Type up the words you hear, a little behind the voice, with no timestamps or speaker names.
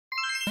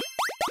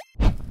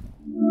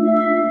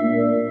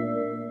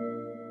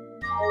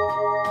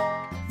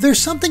There's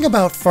something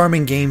about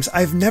farming games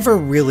I've never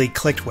really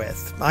clicked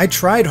with. I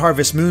tried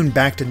Harvest Moon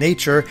Back to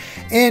Nature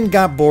and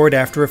got bored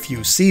after a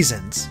few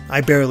seasons. I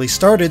barely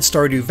started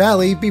Stardew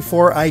Valley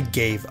before I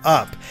gave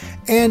up.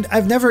 And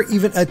I've never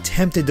even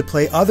attempted to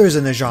play others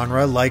in the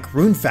genre like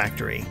Rune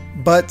Factory.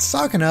 But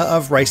Sakuna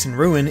of Rice and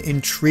Ruin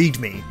intrigued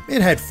me.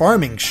 It had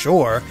farming,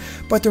 sure,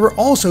 but there were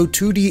also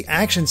 2D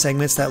action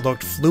segments that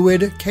looked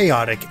fluid,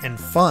 chaotic, and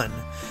fun.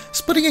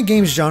 Splitting a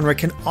game's genre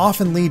can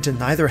often lead to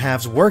neither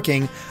halves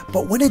working,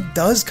 but when it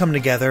does come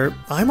together,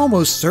 I'm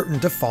almost certain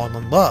to fall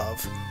in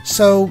love.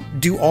 So,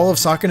 do all of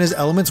Sakuna's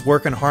elements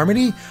work in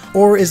harmony,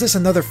 or is this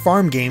another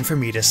farm game for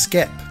me to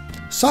skip?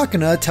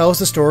 Sakuna tells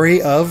the story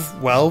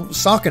of, well,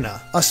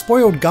 Sakuna, a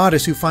spoiled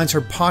goddess who finds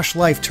her posh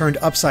life turned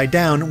upside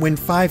down when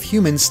 5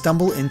 humans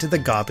stumble into the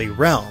godly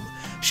realm.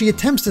 She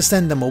attempts to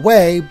send them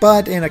away,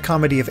 but in a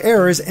comedy of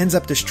errors ends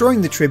up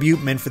destroying the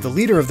tribute meant for the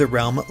leader of the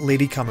realm,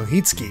 Lady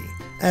Kamuhitsuki.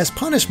 As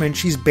punishment,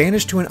 she's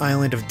banished to an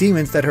island of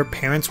demons that her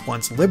parents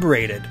once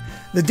liberated.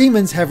 The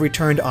demons have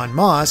returned en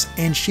masse,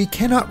 and she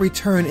cannot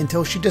return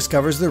until she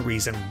discovers the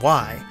reason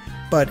why.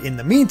 But in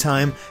the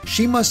meantime,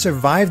 she must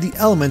survive the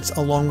elements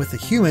along with the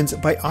humans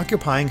by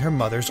occupying her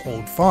mother's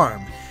old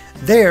farm.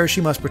 There,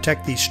 she must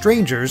protect these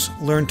strangers,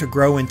 learn to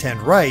grow and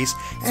tend rice,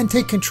 and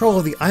take control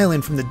of the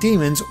island from the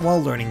demons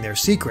while learning their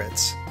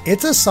secrets.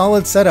 It's a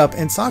solid setup,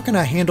 and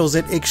Sakuna handles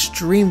it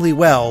extremely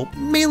well,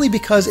 mainly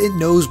because it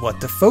knows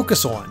what to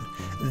focus on.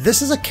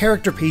 This is a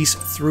character piece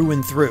through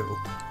and through.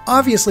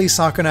 Obviously,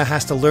 Sakuna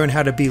has to learn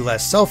how to be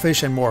less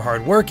selfish and more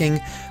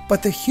hardworking,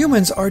 but the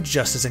humans are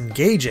just as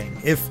engaging,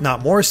 if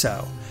not more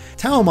so.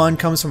 Taomon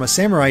comes from a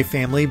samurai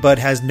family but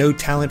has no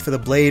talent for the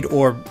blade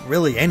or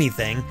really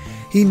anything.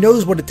 He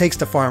knows what it takes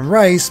to farm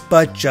rice,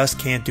 but just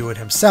can't do it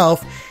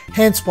himself,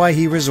 hence why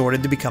he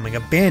resorted to becoming a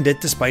bandit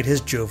despite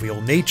his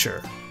jovial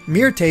nature.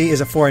 Myrte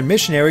is a foreign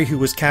missionary who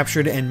was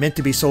captured and meant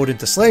to be sold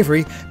into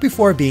slavery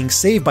before being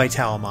saved by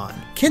Taomon.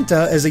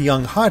 Kinta is a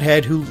young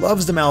hothead who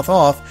loves to mouth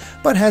off,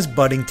 but has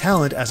budding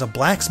talent as a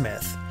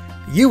blacksmith.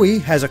 Yui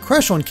has a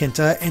crush on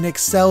Kinta and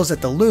excels at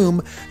the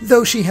loom,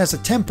 though she has a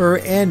temper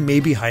and may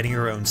be hiding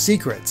her own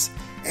secrets.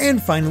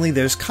 And finally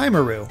there's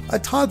Kaimaru, a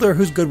toddler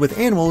who's good with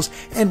animals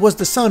and was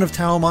the son of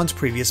Taomon's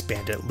previous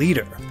bandit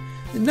leader.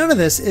 None of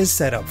this is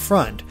set up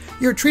front.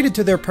 You're treated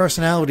to their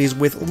personalities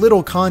with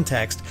little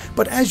context,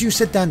 but as you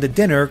sit down to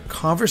dinner,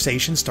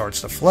 conversation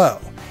starts to flow.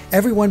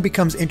 Everyone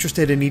becomes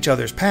interested in each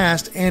other's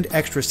past, and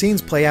extra scenes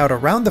play out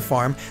around the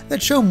farm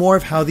that show more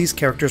of how these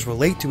characters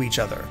relate to each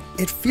other.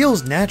 It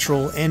feels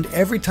natural, and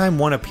every time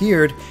one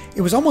appeared,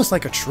 it was almost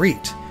like a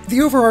treat.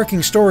 The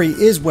overarching story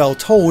is well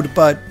told,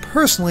 but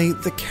personally,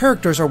 the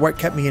characters are what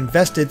kept me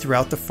invested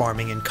throughout the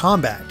farming and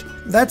combat.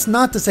 That's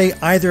not to say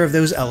either of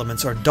those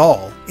elements are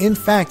dull. In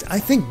fact, I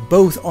think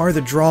both are the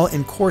draw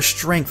and core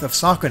strength of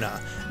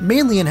Sakuna,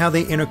 mainly in how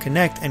they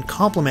interconnect and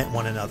complement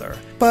one another.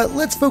 But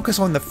let's focus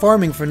on the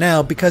farming for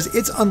now because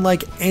it's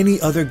unlike any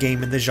other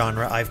game in the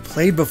genre I've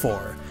played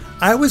before.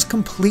 I was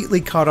completely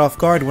caught off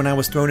guard when I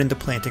was thrown into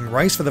planting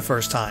rice for the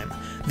first time.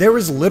 There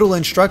was little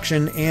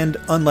instruction and,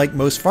 unlike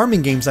most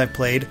farming games I've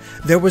played,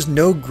 there was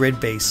no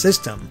grid-based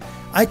system.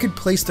 I could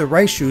place the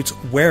rice shoots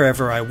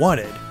wherever I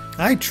wanted.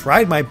 I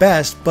tried my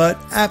best, but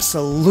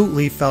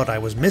absolutely felt I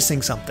was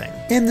missing something.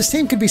 And the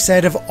same could be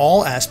said of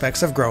all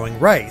aspects of growing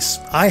rice.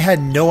 I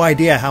had no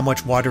idea how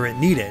much water it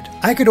needed.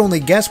 I could only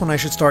guess when I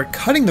should start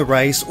cutting the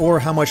rice or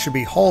how much should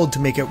be hulled to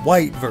make it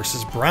white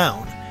versus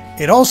brown.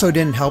 It also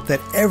didn't help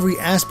that every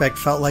aspect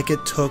felt like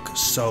it took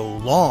so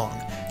long.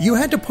 You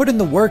had to put in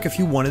the work if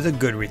you wanted a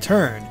good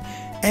return.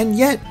 And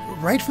yet,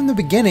 right from the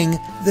beginning,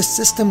 the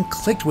system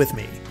clicked with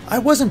me. I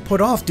wasn't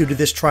put off due to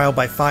this trial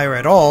by fire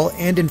at all,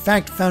 and in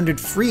fact found it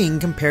freeing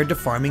compared to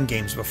farming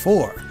games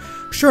before.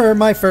 Sure,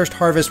 my first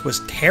harvest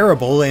was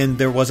terrible and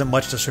there wasn't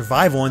much to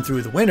survive on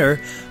through the winter,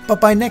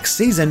 but by next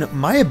season,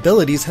 my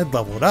abilities had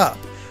leveled up.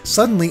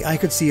 Suddenly, I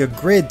could see a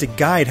grid to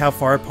guide how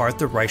far apart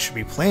the rice should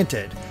be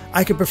planted.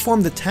 I could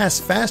perform the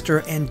tasks faster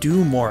and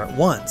do more at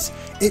once.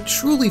 It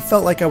truly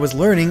felt like I was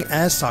learning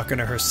as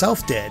Sakuna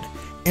herself did.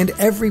 And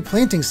every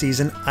planting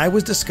season, I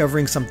was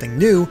discovering something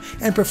new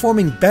and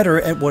performing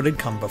better at what had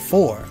come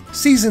before.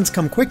 Seasons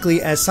come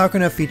quickly as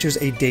Sakuna features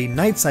a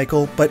day-night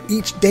cycle, but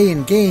each day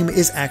in game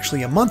is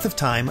actually a month of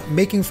time,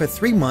 making for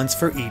 3 months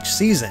for each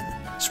season.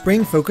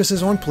 Spring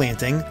focuses on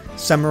planting,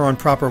 summer on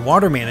proper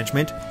water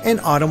management, and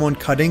autumn on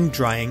cutting,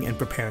 drying, and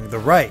preparing the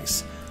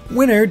rice.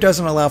 Winter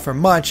doesn't allow for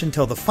much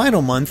until the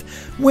final month,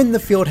 when the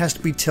field has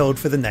to be tilled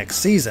for the next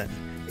season.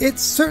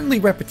 It's certainly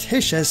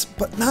repetitious,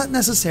 but not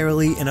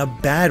necessarily in a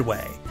bad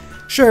way.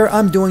 Sure,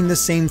 I'm doing the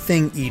same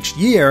thing each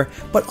year,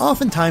 but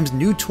oftentimes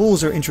new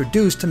tools are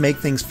introduced to make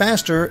things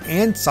faster,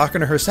 and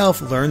Sakuna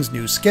herself learns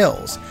new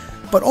skills.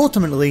 But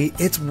ultimately,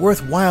 it's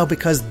worthwhile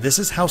because this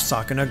is how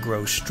Sakuna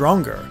grows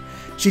stronger.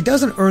 She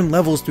doesn't earn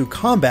levels through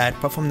combat,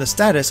 but from the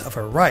status of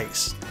her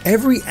rice.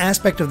 Every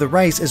aspect of the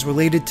rice is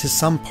related to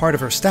some part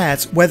of her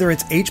stats, whether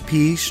it's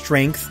HP,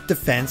 strength,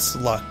 defense,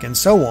 luck, and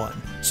so on.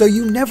 So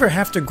you never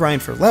have to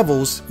grind for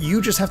levels,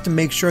 you just have to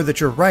make sure that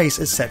your rice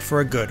is set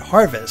for a good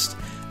harvest.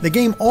 The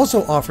game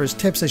also offers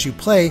tips as you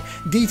play,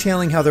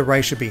 detailing how the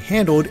rice should be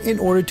handled in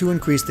order to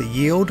increase the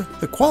yield,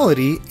 the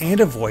quality, and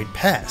avoid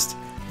pests.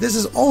 This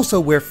is also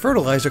where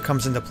fertilizer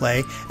comes into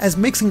play, as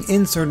mixing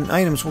in certain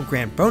items will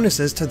grant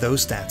bonuses to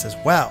those stats as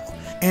well.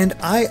 And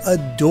I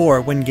adore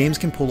when games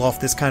can pull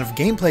off this kind of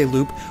gameplay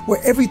loop where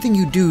everything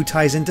you do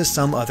ties into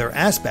some other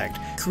aspect,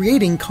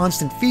 creating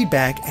constant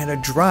feedback and a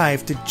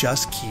drive to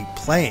just keep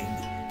playing.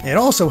 It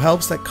also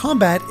helps that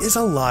combat is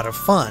a lot of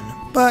fun,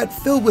 but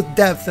filled with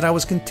depth that I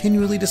was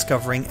continually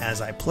discovering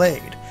as I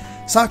played.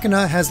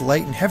 Sakuna has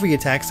light and heavy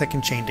attacks that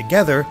can chain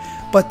together,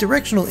 but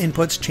directional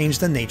inputs change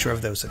the nature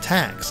of those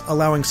attacks,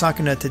 allowing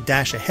Sakuna to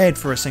dash ahead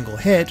for a single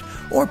hit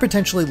or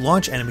potentially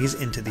launch enemies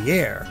into the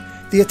air.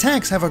 The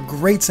attacks have a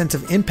great sense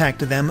of impact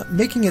to them,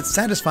 making it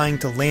satisfying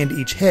to land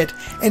each hit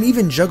and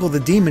even juggle the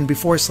demon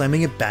before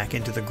slamming it back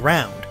into the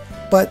ground.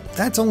 But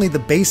that's only the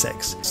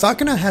basics.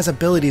 Sakuna has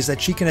abilities that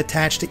she can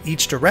attach to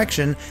each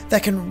direction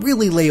that can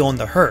really lay on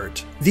the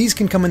hurt. These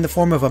can come in the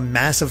form of a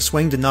massive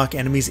swing to knock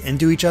enemies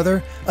into each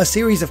other, a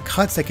series of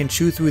cuts that can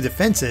chew through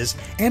defenses,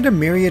 and a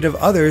myriad of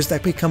others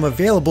that become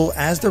available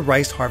as the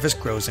rice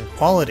harvest grows in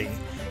quality.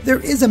 There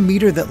is a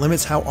meter that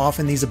limits how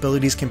often these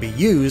abilities can be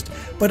used,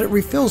 but it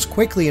refills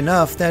quickly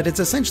enough that it's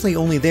essentially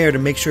only there to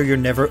make sure you're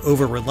never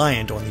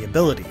over-reliant on the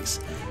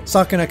abilities.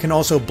 Sakuna can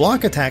also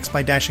block attacks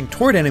by dashing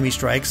toward enemy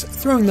strikes,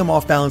 throwing them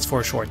off balance for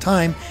a short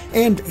time,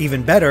 and,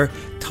 even better,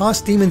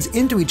 toss demons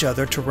into each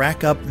other to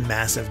rack up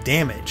massive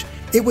damage.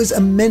 It was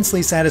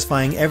immensely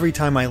satisfying every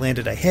time I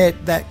landed a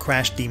hit that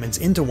crashed demons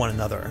into one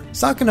another.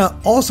 Sakuna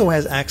also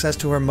has access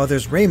to her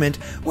mother's raiment,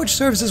 which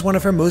serves as one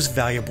of her most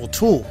valuable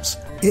tools.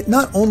 It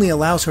not only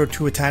allows her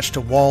to attach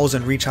to walls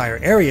and reach higher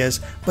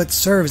areas, but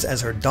serves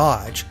as her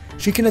dodge.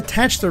 She can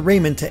attach the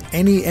raiment to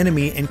any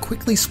enemy and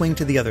quickly swing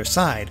to the other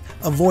side,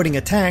 avoiding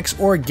attacks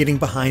or getting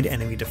behind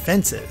enemy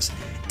defenses.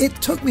 It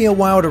took me a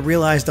while to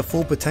realize the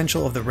full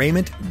potential of the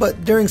raiment,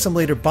 but during some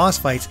later boss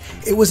fights,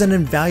 it was an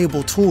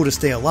invaluable tool to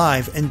stay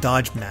alive and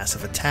dodge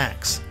massive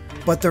attacks.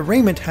 But the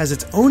raiment has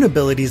its own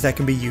abilities that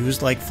can be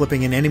used, like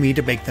flipping an enemy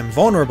to make them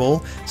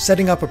vulnerable,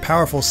 setting up a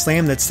powerful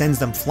slam that sends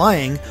them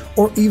flying,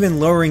 or even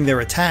lowering their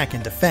attack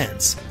and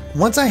defense.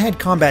 Once I had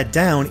combat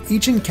down,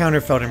 each encounter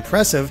felt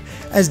impressive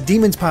as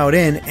demons piled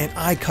in and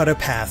I cut a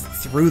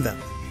path through them.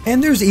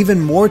 And there's even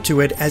more to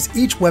it, as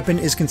each weapon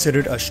is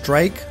considered a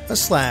strike, a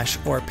slash,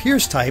 or a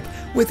pierce type,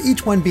 with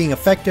each one being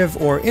effective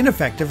or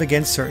ineffective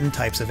against certain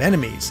types of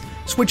enemies.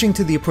 Switching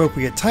to the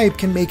appropriate type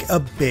can make a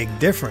big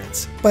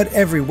difference. But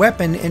every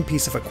weapon and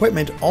piece of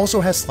equipment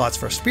also has slots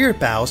for spirit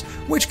bows,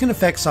 which can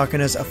affect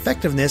Sakuna's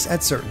effectiveness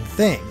at certain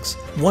things.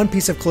 One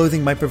piece of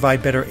clothing might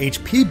provide better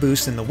HP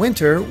boosts in the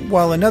winter,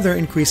 while another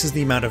increases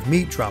the amount of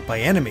meat dropped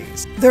by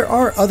enemies. There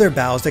are other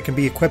bows that can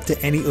be equipped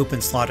to any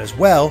open slot as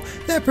well,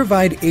 that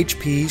provide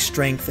HP,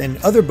 strength, and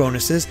other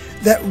bonuses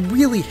that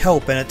really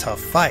help in a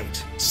tough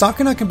fight.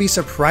 Sakuna can be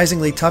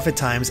surprisingly tough at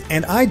times,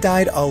 and I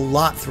died a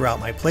lot throughout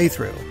my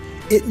playthrough.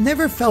 It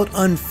never felt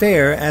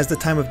unfair, as the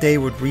time of day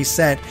would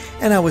reset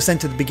and I was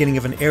sent to the beginning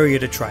of an area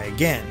to try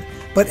again.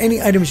 But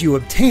any items you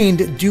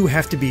obtained do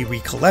have to be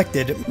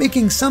recollected,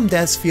 making some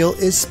deaths feel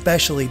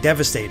especially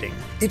devastating.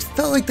 It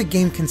felt like the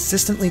game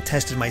consistently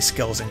tested my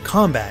skills in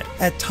combat,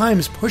 at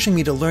times pushing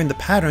me to learn the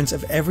patterns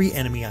of every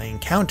enemy I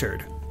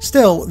encountered.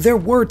 Still, there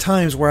were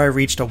times where I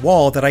reached a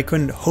wall that I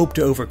couldn't hope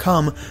to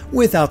overcome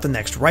without the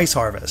next rice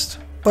harvest.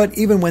 But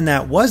even when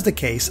that was the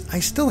case, I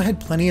still had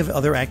plenty of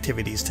other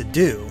activities to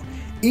do.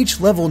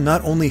 Each level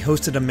not only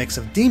hosted a mix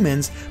of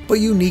demons, but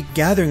unique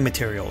gathering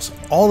materials,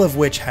 all of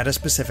which had a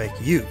specific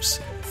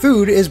use.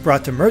 Food is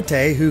brought to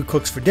Murte, who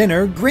cooks for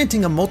dinner,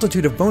 granting a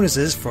multitude of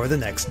bonuses for the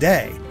next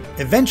day.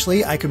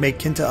 Eventually, I could make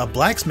Kinta a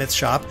blacksmith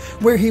shop,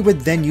 where he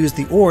would then use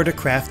the ore to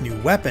craft new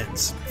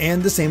weapons,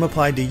 and the same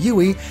applied to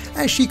Yui,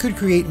 as she could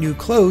create new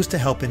clothes to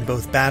help in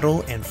both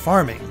battle and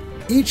farming.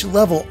 Each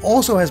level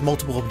also has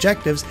multiple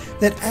objectives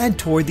that add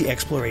toward the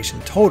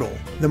exploration total.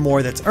 The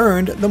more that's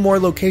earned, the more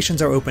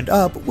locations are opened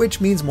up, which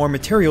means more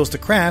materials to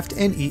craft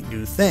and eat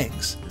new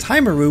things.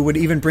 Taimaru would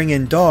even bring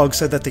in dogs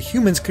so that the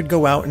humans could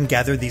go out and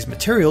gather these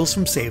materials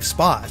from safe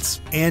spots.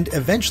 And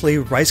eventually,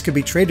 rice could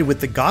be traded with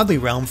the godly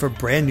realm for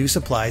brand new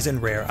supplies and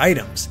rare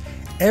items.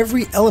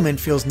 Every element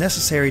feels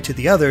necessary to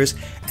the others,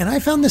 and I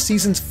found the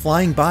seasons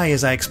flying by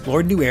as I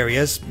explored new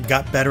areas,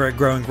 got better at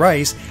growing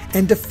rice,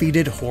 and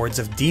defeated hordes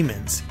of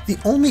demons. The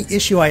only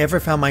issue I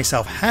ever found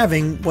myself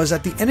having was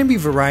that the enemy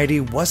variety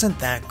wasn't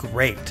that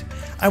great.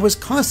 I was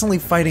constantly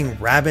fighting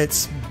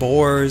rabbits,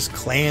 boars,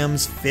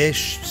 clams,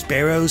 fish,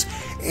 sparrows,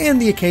 and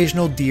the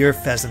occasional deer,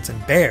 pheasants,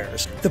 and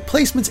bears. The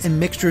placements and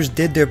mixtures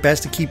did their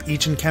best to keep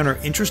each encounter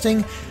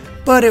interesting,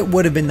 but it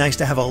would have been nice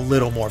to have a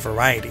little more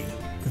variety.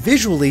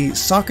 Visually,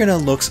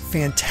 Sakuna looks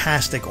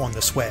fantastic on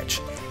the Switch.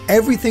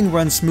 Everything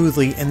runs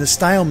smoothly and the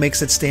style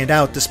makes it stand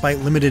out despite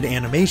limited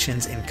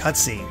animations and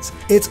cutscenes.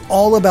 It's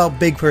all about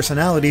big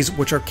personalities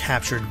which are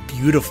captured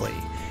beautifully.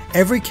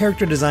 Every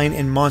character design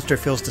and monster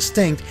feels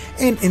distinct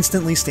and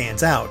instantly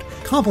stands out,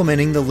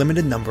 complementing the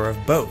limited number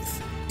of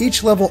both.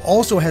 Each level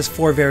also has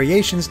 4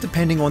 variations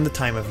depending on the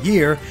time of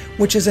year,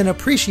 which is an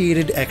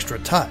appreciated extra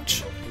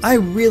touch. I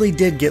really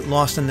did get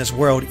lost in this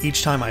world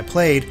each time I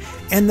played,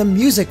 and the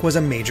music was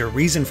a major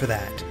reason for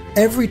that.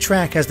 Every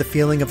track has the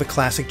feeling of a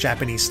classic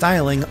Japanese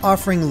styling,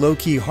 offering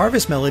low-key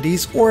harvest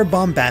melodies or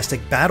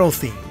bombastic battle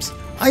themes.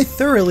 I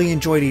thoroughly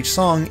enjoyed each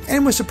song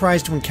and was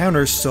surprised to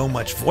encounter so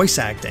much voice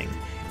acting.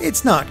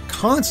 It's not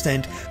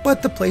constant,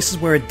 but the places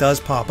where it does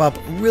pop up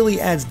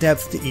really adds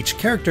depth to each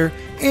character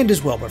and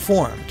is well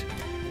performed.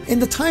 In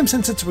the time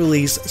since its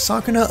release,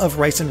 Sakuna of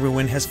Rice and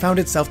Ruin has found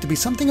itself to be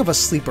something of a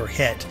sleeper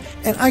hit,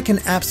 and I can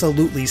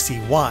absolutely see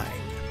why.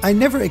 I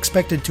never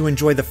expected to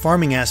enjoy the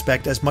farming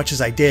aspect as much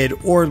as I did,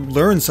 or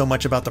learn so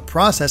much about the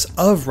process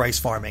of rice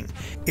farming.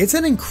 It's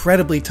an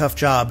incredibly tough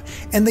job,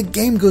 and the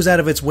game goes out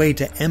of its way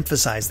to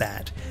emphasize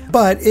that.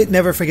 But it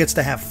never forgets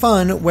to have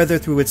fun, whether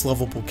through its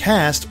lovable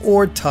cast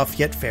or tough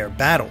yet fair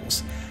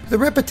battles. The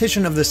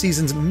repetition of the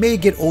seasons may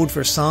get old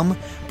for some,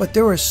 but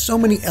there are so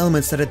many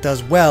elements that it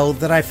does well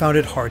that I found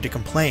it hard to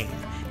complain.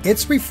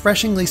 It's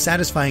refreshingly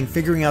satisfying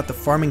figuring out the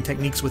farming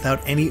techniques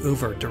without any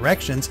overt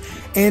directions,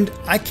 and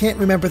I can't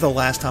remember the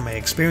last time I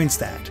experienced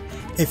that.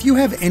 If you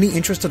have any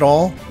interest at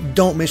all,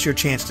 don't miss your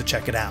chance to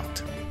check it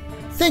out.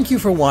 Thank you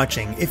for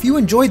watching. If you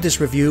enjoyed this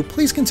review,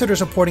 please consider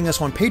supporting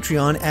us on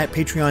Patreon at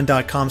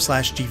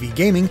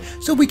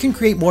patreon.com/gvgaming so we can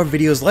create more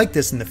videos like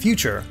this in the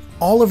future.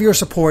 All of your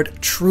support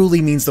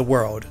truly means the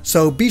world,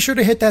 so be sure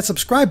to hit that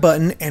subscribe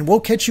button and we'll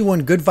catch you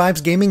on Good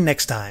Vibes Gaming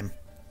next time.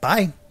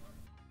 Bye!